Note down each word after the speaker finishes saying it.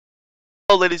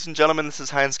Hello ladies and gentlemen, this is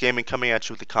Hines Gaming coming at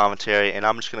you with the commentary, and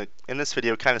I'm just going to, in this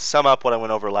video, kind of sum up what I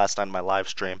went over last night in my live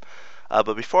stream.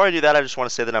 But before I do that, I just want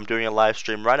to say that I'm doing a live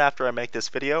stream right after I make this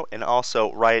video, and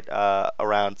also right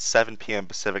around 7 p.m.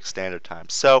 Pacific Standard Time.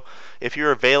 So if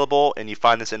you're available and you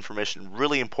find this information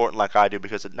really important like I do,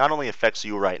 because it not only affects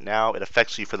you right now, it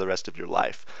affects you for the rest of your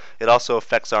life. It also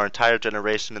affects our entire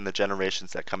generation and the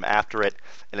generations that come after it,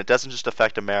 and it doesn't just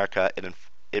affect America,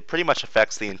 it pretty much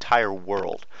affects the entire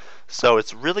world. So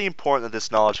it's really important that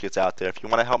this knowledge gets out there. If you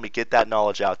want to help me get that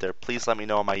knowledge out there, please let me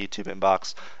know in my YouTube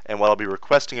inbox. And what I'll be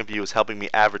requesting of you is helping me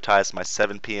advertise my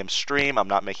 7 p.m. stream. I'm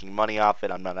not making money off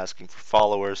it. I'm not asking for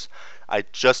followers. I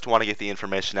just want to get the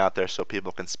information out there so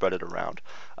people can spread it around.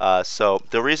 So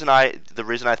the reason I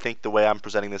think the way I'm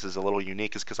presenting this is a little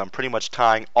unique is because I'm pretty much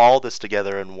tying all this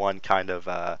together in one kind of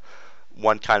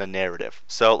narrative.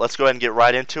 So let's go ahead and get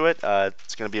right into it.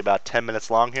 It's going to be about 10 minutes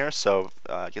long here, so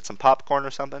get some popcorn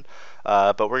or something.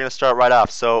 But we're going to start right off.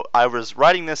 So I was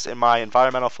writing this in my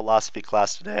environmental philosophy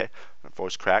class today, my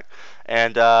voice crack,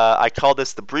 and I called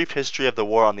this the brief history of the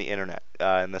war on the internet.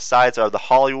 And the sides are the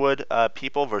Hollywood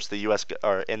people versus the U.S.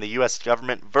 In the U.S.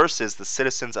 government versus the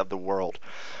citizens of the world.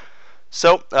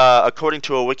 So, according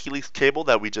to a WikiLeaks cable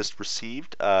that we just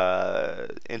received,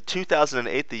 in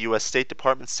 2008, the U.S. State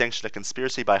Department sanctioned a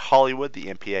conspiracy by Hollywood, the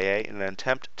MPAA, in an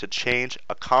attempt to change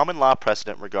a common law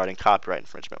precedent regarding copyright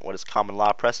infringement. What is common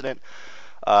law precedent?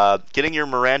 Getting your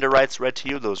Miranda rights read to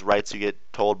you, those rights you get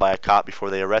told by a cop before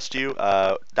they arrest you,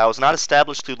 that was not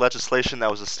established through legislation.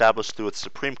 That was established through a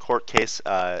Supreme Court case,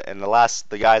 and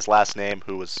the guy's last name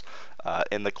who was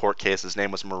in the court case, his name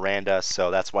was Miranda,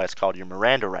 so that's why it's called your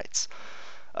Miranda rights.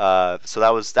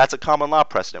 So that's a common law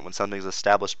precedent when something's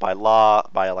established by law,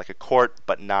 by like a court,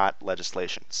 but not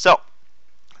legislation. So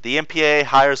the MPAA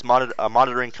hires a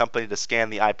monitoring company to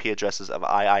scan the IP addresses of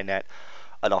IINet,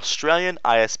 an Australian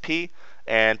ISP,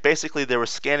 and basically they were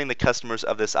scanning the customers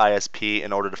of this ISP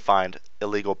in order to find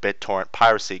illegal BitTorrent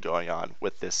piracy going on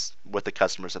with the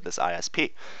customers of this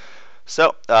ISP.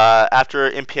 So after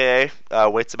MPAA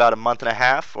waits about a month and a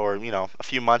half, or a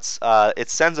few months, it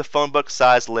sends a phone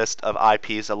book-sized list of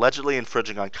IPs allegedly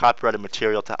infringing on copyrighted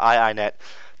material to IINet,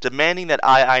 demanding that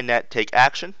IINet take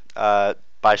action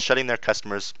by shutting their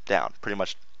customers down, pretty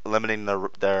much eliminating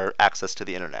their access to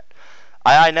the internet.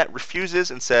 IINet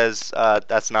refuses and says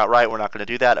that's not right, we're not going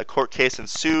to do that. A court case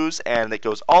ensues, and it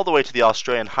goes all the way to the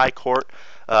Australian High Court.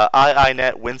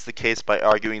 IINet wins the case by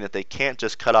arguing that they can't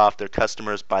just cut off their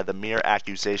customers by the mere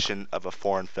accusation of a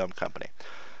foreign film company,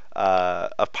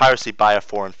 of piracy by a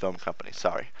foreign film company.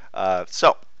 Sorry.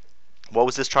 So what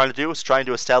was this trying to do? It was trying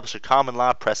to establish a common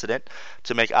law precedent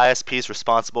to make ISPs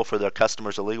responsible for their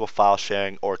customers' illegal file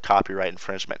sharing or copyright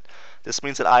infringement. This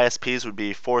means that ISPs would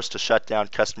be forced to shut down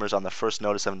customers on the first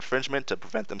notice of infringement to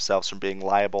prevent themselves from being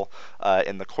liable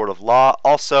in the court of law.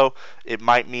 Also, it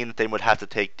might mean that they would have to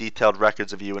take detailed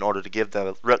records of you in order to give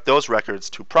those records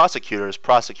to prosecutors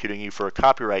prosecuting you for a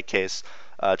copyright case,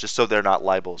 just so they're not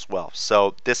liable as well.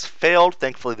 So this failed.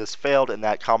 Thankfully, this failed, and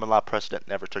that common law precedent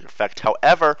never took effect.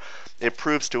 However, it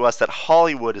proves to us that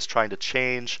Hollywood is trying to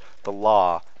change the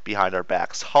law behind our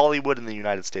backs. Hollywood and the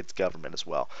United States government as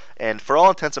well. And for all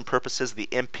intents and purposes, the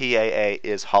MPAA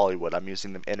is Hollywood. I'm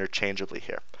using them interchangeably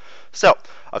here. So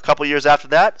a couple years after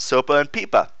that, SOPA and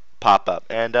PIPA pop up,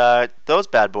 and those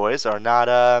bad boys are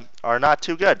not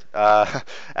too good,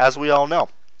 as we all know.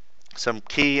 Some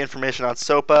key information on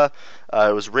SOPA.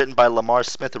 It was written by Lamar,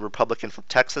 a Republican from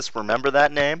Texas. Remember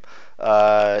that name.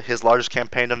 His largest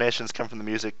campaign donations come from the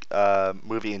music,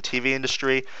 movie, and TV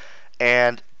industry.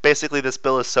 And basically this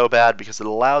bill is so bad because it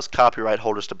allows copyright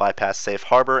holders to bypass safe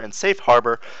harbor. And safe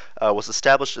harbor was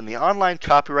established in the Online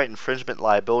Copyright Infringement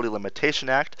Liability Limitation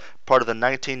Act, part of the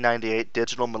 1998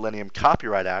 Digital Millennium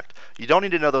Copyright Act. You don't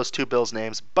need to know those two bills'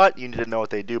 names, but you need to know what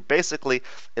they do. Basically,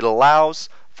 it allows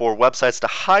for websites to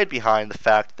hide behind the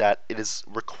fact that it is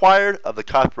required of the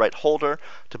copyright holder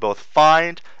to both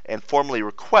find and formally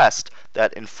request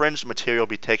that infringed material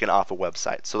be taken off a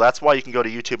website. So that's why you can go to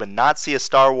YouTube and not see a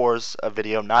Star Wars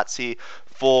video, not see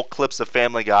full clips of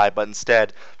Family Guy, but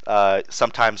instead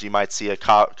sometimes you might see a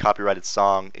copyrighted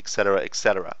song, etc.,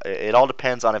 etc. It all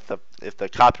depends on if the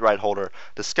copyright holder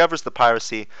discovers the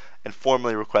piracy and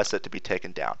formally requests it to be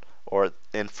taken down, or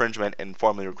infringement and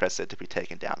formally requests it to be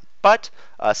taken down. But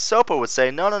SOPA would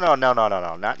say, no.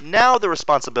 Now the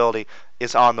responsibility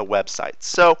is on the website.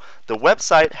 So the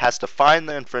website has to find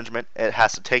the infringement, it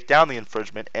has to take down the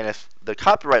infringement, and if the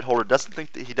copyright holder doesn't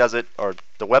think that he does it, or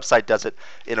the website does it,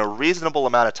 in a reasonable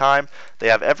amount of time, they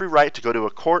have every right to go to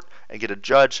a court and get a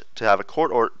judge to have a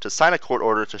court order, to sign a court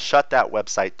order to shut that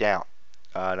website down.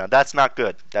 Now that's not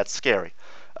good. That's scary.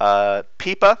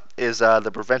 PIPA is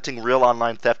the Preventing Real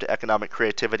Online Theft to Economic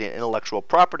Creativity and Intellectual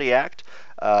Property Act.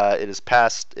 It is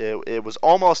passed. It was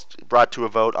almost brought to a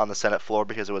vote on the Senate floor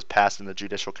because it was passed in the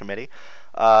Judicial Committee,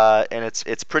 and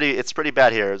it's pretty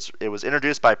bad here. It was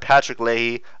introduced by Patrick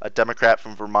Leahy, a Democrat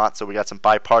from Vermont, so we got some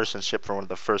bipartisanship for one of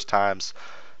the first times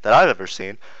that I've ever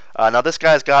seen. Now this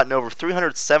guy's gotten over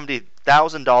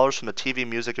 $370,000 from the TV,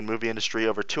 music, and movie industry,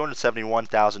 over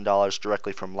 $271,000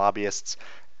 directly from lobbyists.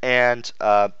 And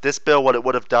this bill, what it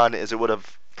would have done is it would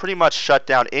have pretty much shut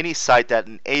down any site that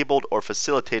enabled or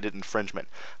facilitated infringement,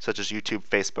 such as YouTube,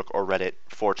 Facebook, or Reddit,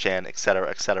 4chan, etc.,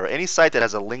 etc. Any site that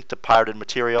has a link to pirated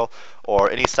material, or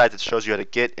any site that shows you how to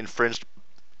get infringed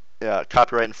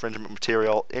copyright infringement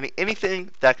material, anything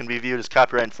that can be viewed as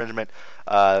copyright infringement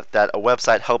that a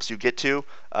website helps you get to,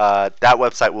 that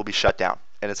website will be shut down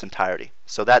in its entirety.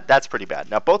 So that's pretty bad.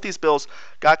 Now both these bills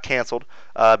got canceled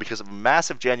because of a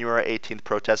massive January 18th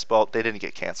protest. Well, they didn't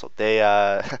get canceled. They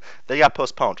they got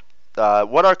postponed.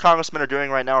 What our congressmen are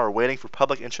doing right now are waiting for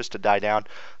public interest to die down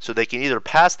so they can either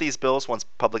pass these bills once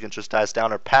public interest dies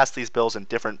down or pass these bills in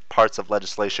different parts of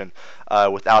legislation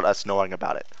without us knowing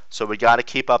about it. So we got to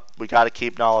keep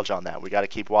knowledge on that. We got to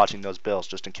keep watching those bills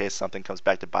just in case something comes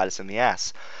back to bite us in the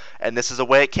ass. And this is a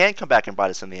way it can come back and bite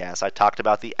us in the ass. I talked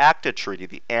about the ACTA treaty,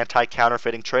 the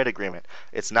Anti-Counterfeiting Trade Agreement.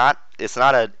 It's not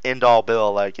an end-all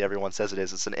bill like everyone says it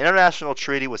is. It's an international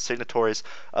treaty with signatories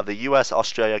of the U.S.,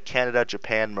 Australia, Canada,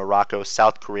 Japan, Morocco,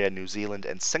 South Korea, New Zealand,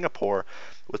 and Singapore,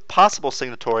 with possible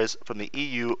signatories from the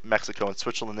EU, Mexico, and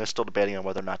Switzerland. They're still debating on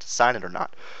whether or not to sign it or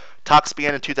not. Talks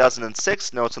began in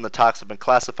 2006. Notes on the talks have been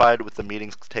classified, with the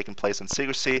meetings taking place in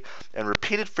secrecy, and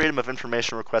repeated freedom of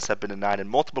information requests have been denied in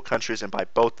multiple countries and by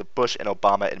both the Bush and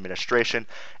Obama administration,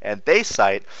 and they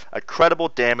cite a credible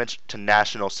damage to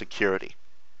national security.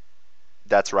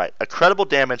 That's right, a credible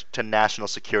damage to national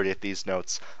security if these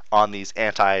notes on these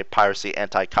anti-piracy,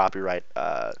 anti-copyright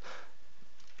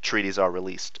treaties are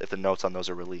released, if the notes on those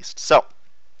are released. So,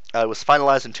 it was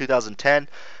finalized in 2010,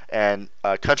 and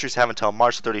countries have until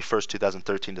March 31st,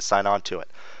 2013 to sign on to it.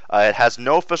 It has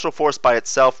no official force by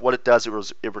itself. What it does,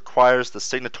 it requires the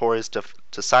signatories to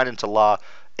sign into law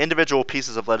individual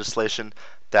pieces of legislation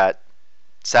that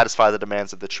satisfy the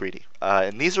demands of the treaty.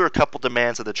 And these are a couple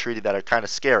demands of the treaty that are kind of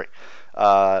scary.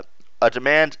 A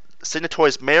demand: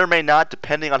 signatories may or may not,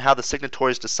 depending on how the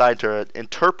signatories decide to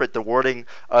interpret the wording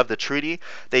of the treaty,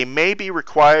 they may be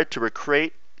required to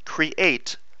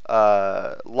create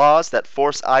laws that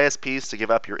force ISPs to give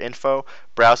up your info,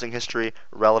 browsing history,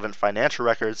 relevant financial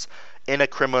records in a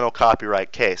criminal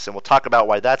copyright case. And we'll talk about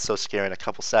why that's so scary in a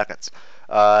couple seconds.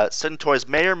 Signatories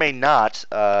may or may not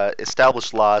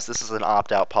establish laws, this is an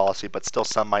opt-out policy, but still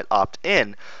some might opt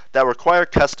in, that require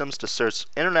customs to search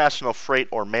international freight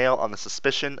or mail on the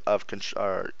suspicion of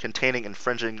containing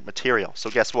infringing material. So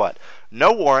guess what?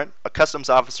 No warrant, a customs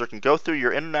officer can go through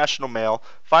your international mail,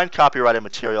 find copyrighted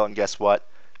material, and guess what?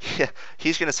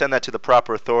 He's going to send that to the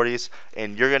proper authorities,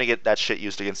 and you're going to get that shit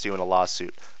used against you in a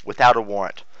lawsuit without a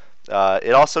warrant.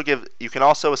 You can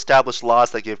also establish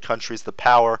laws that give countries the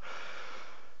power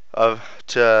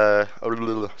Also,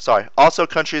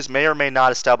 countries may or may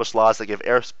not establish laws that give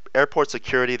airport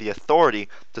security the authority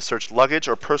to search luggage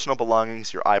or personal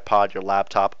belongings, your iPod, your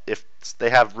laptop, if they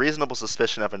have reasonable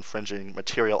suspicion of infringing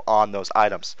material on those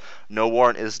items. No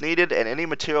warrant is needed, and any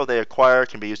material they acquire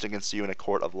can be used against you in a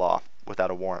court of law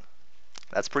without a warrant.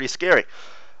 That's pretty scary.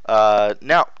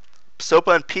 Now,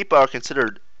 SOPA and PIPA are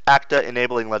considered ACTA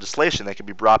enabling legislation that can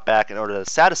be brought back in order to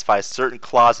satisfy certain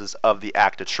clauses of the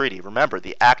ACTA treaty. Remember,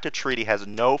 the ACTA treaty has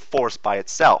no force by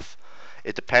itself.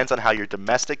 It depends on how your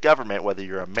domestic government, whether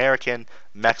you're American,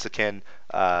 Mexican,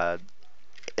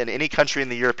 in any country in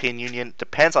the European Union,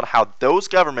 depends on how those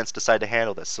governments decide to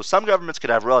handle this. So some governments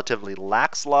could have relatively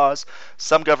lax laws,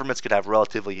 some governments could have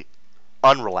relatively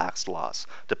unrelaxed laws,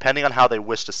 depending on how they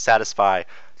wish to satisfy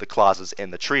the clauses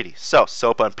in the treaty. So,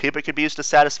 SOPA and PIPA could be used to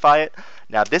satisfy it.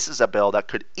 Now, this is a bill that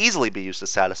could easily be used to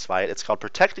satisfy it. It's called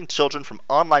Protecting Children from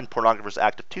Online Pornographers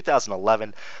Act of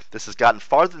 2011. This has gotten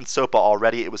farther than SOPA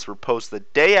already. It was proposed the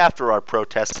day after our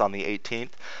protests on the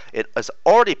 18th. It has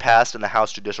already passed in the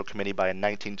House Judicial Committee by a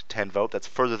 19-10 vote. That's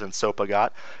further than SOPA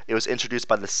got. It was introduced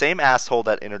by the same asshole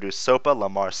that introduced SOPA,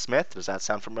 Lamar Smith. Does that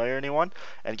sound familiar to anyone?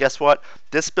 And guess what?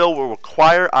 This bill will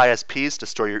require ISPs to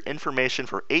store your information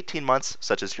for 18 months,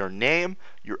 such as your name,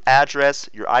 your address,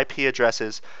 your IP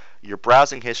addresses, your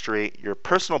browsing history, your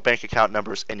personal bank account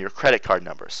numbers, and your credit card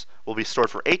numbers. Will be stored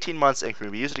for 18 months and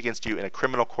can be used against you in a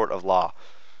criminal court of law.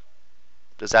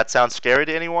 Does that sound scary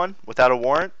to anyone? Without a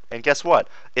warrant? And guess what?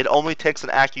 It only takes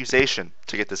an accusation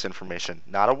to get this information.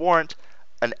 Not a warrant,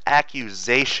 an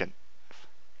accusation.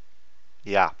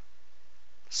 Yeah.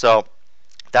 So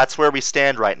that's where we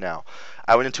stand right now.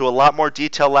 I went into a lot more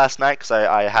detail last night because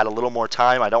I had a little more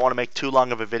time. I don't want to make too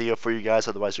long of a video for you guys,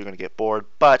 otherwise you're going to get bored.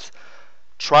 But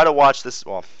try to watch this.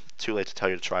 Well, too late to tell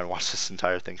you to try and watch this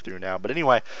entire thing through now. But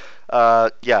anyway,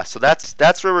 yeah. So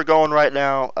that's where we're going right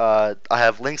now. I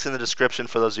have links in the description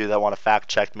for those of you that want to fact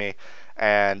check me,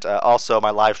 and also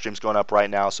my live stream's going up right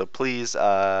now. So please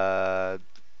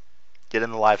get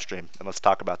in the live stream and let's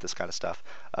talk about this kind of stuff.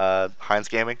 Hines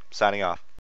Gaming signing off.